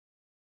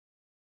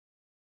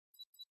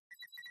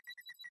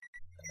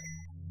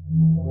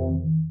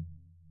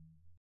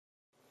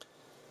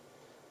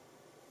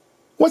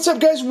What's up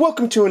guys,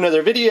 welcome to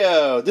another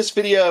video. This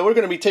video we're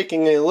going to be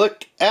taking a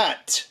look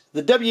at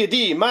the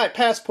WD My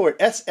Passport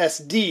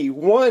SSD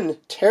 1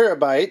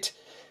 terabyte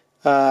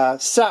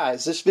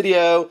size. This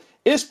video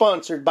is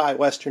sponsored by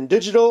Western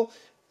Digital.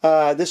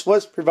 This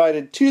was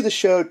provided to the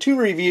show to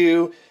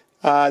review.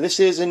 This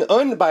is an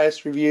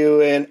unbiased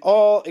review and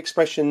all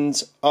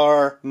expressions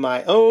are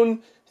my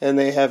own and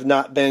they have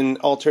not been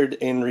altered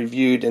and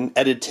reviewed and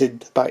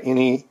edited by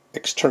any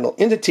external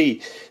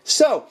entity.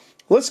 So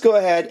let's go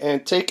ahead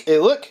and take a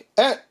look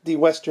at the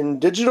Western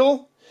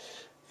Digital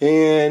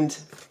and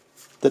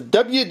the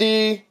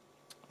WD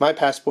My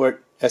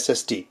Passport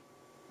SSD.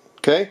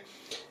 Okay,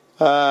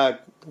 1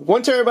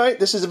 terabyte.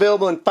 This is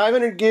available in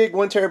 500 gig,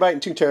 1 terabyte,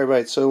 and 2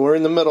 terabytes. So we're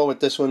in the middle with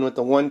this one, with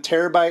the 1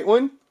 terabyte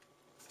one.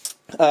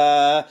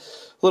 A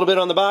little bit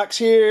on the box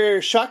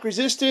here. Shock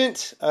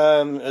resistant.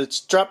 It's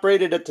drop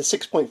rated up to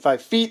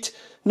 6.5 feet.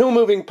 No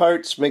moving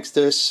parts. Makes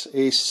this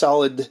a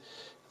solid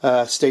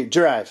state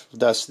drive,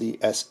 thus the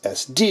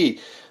SSD.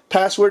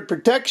 Password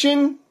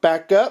protection,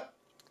 backup,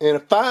 and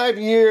a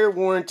 5-year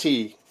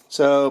warranty.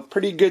 So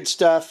pretty good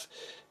stuff.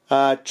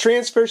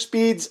 Transfer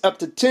speeds up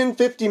to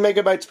 1050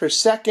 megabytes per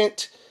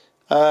second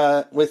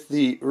with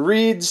the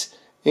reads,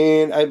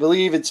 and I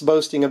believe it's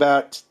boasting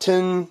about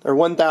 10 or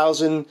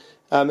 1000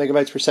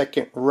 megabytes per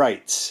second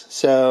writes.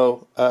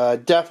 So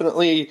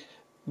definitely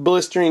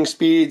blistering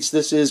speeds.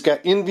 This has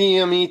got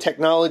NVMe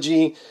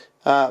technology,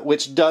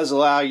 which does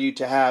allow you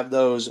to have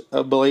those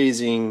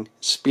blazing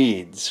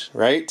speeds,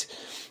 right?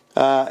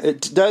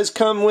 It does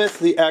come with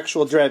the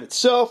actual drive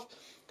itself.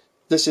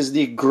 This is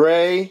the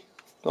gray,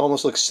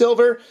 almost looks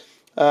silver,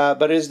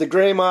 but it is the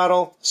gray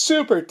model.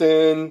 Super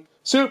thin,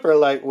 super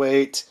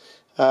lightweight,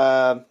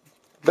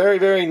 very,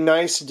 very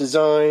nice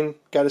design.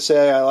 Gotta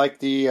say, I like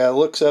the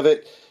looks of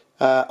it.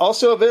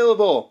 Also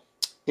available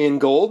in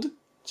gold.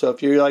 So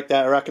if you're like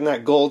that, rocking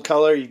that gold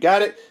color, you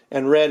got it,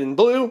 and red and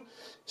blue.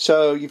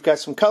 So you've got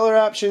some color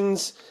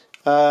options.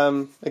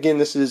 Again,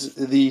 this is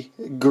the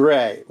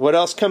gray. What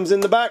else comes in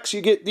the box?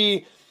 You get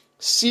the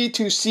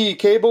C2C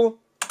cable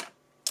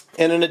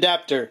and an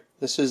adapter.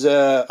 This is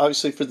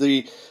obviously for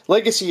the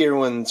legacy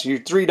ones, your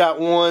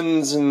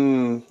 3.1s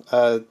and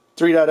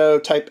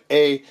 3.0 Type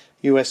A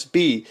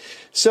USB.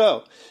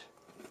 So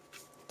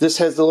this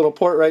has the little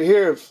port right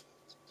here of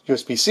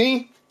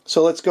USB-C.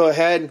 So let's go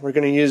ahead. We're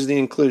going to use the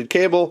included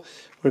cable.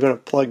 We're going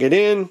to plug it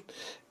in.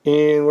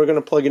 And we're going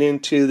to plug it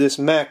into this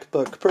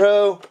MacBook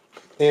Pro.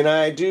 And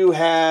I do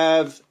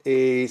have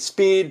a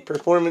speed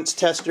performance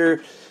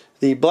tester,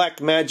 the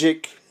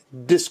Blackmagic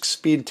disk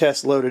speed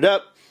test loaded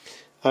up.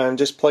 I'm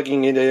just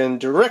plugging it in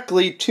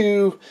directly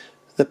to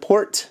the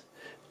port.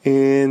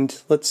 And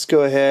let's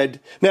go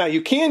ahead. Now,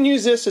 you can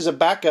use this as a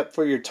backup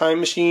for your Time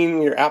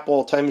Machine, your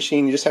Apple Time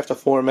Machine. You just have to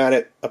format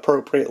it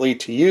appropriately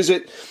to use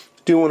it.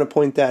 Do want to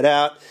point that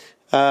out.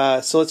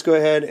 So let's go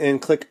ahead and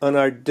click on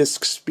our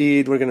disk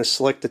speed. We're going to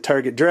select the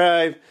target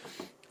drive,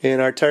 and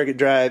our target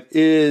drive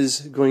is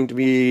going to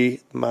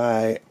be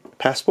my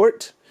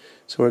passport.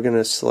 So we're going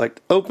to select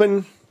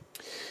open,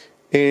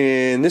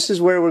 and this is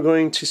where we're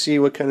going to see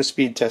what kind of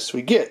speed tests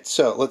we get.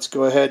 So let's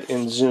go ahead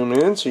and zoom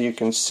in so you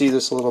can see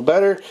this a little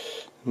better.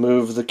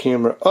 Move the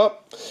camera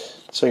up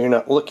so you're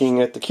not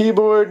looking at the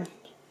keyboard,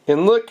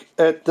 and look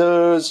at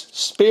those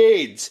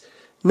speeds.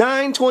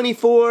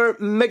 924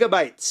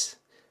 megabytes.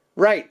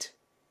 Right.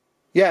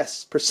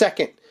 Yes, per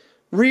second.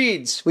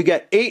 Reads, we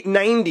got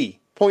 890.2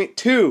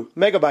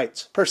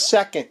 megabytes per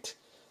second.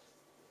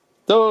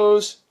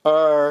 Those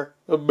are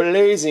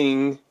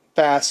blazing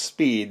fast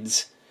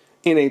speeds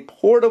in a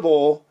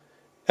portable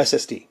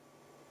SSD.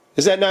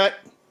 Is that not?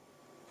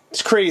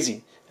 It's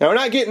crazy. Now, we're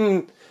not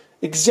getting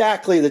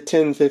exactly the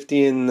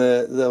 1050 and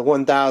the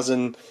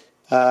 1000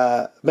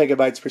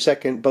 megabytes per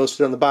second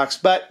boasted on the box,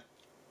 but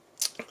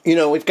you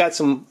know, we've got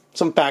some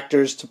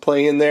factors to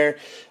play in there.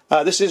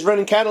 This is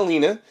running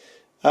Catalina.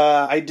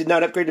 I did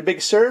not upgrade to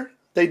Big Sur.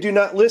 They do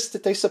not list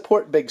that they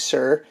support Big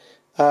Sur.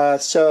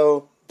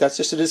 So that's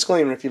just a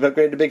disclaimer. If you've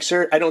upgraded to Big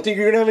Sur, I don't think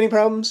you're going to have any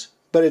problems,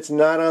 but it's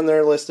not on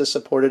their list of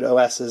supported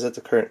OSs at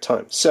the current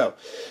time. So,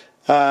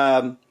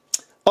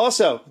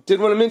 also, did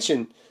want to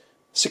mention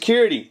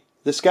security.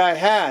 This guy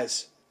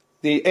has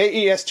the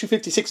AES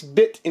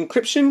 256-bit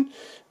encryption.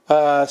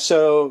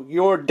 So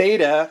your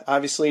data,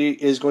 obviously,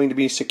 is going to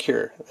be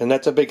secure. And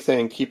that's a big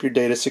thing. Keep your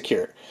data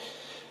secure.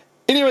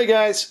 Anyway,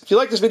 guys, if you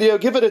like this video,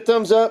 give it a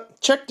thumbs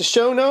up. Check the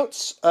show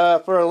notes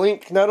for a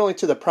link not only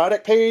to the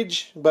product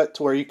page, but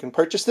to where you can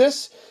purchase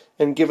this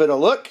and give it a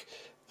look.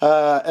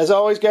 As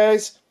always,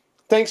 guys,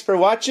 thanks for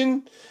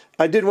watching.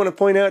 I did want to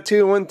point out,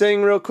 too, one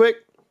thing real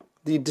quick.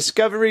 The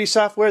Discovery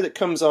software that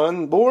comes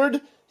on board,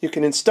 you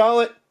can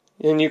install it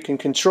and you can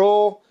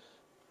control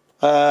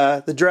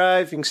the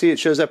drive. You can see it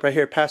shows up right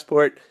here,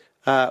 Passport,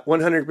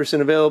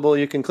 100% available.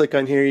 You can click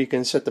on here, you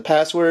can set the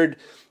password.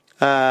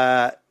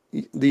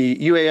 The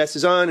UAS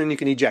is on and you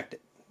can eject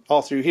it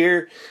all through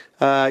here.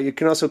 You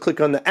can also click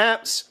on the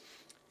apps,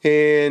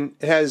 and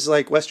it has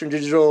like Western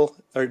Digital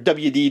or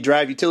WD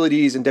drive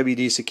utilities and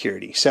WD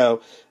security.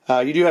 So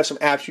You do have some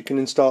apps you can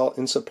install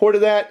in support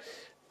of that.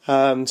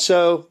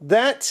 So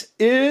that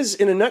is,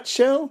 in a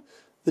nutshell,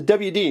 the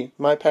WD,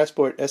 My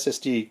Passport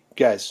SSD.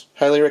 Guys,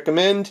 highly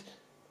recommend.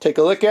 Take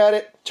a look at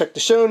it, check the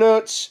show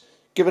notes,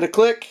 give it a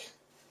click,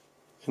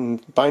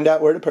 and find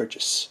out where to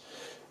purchase.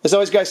 As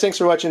always, guys, thanks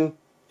for watching,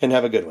 and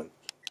have a good one.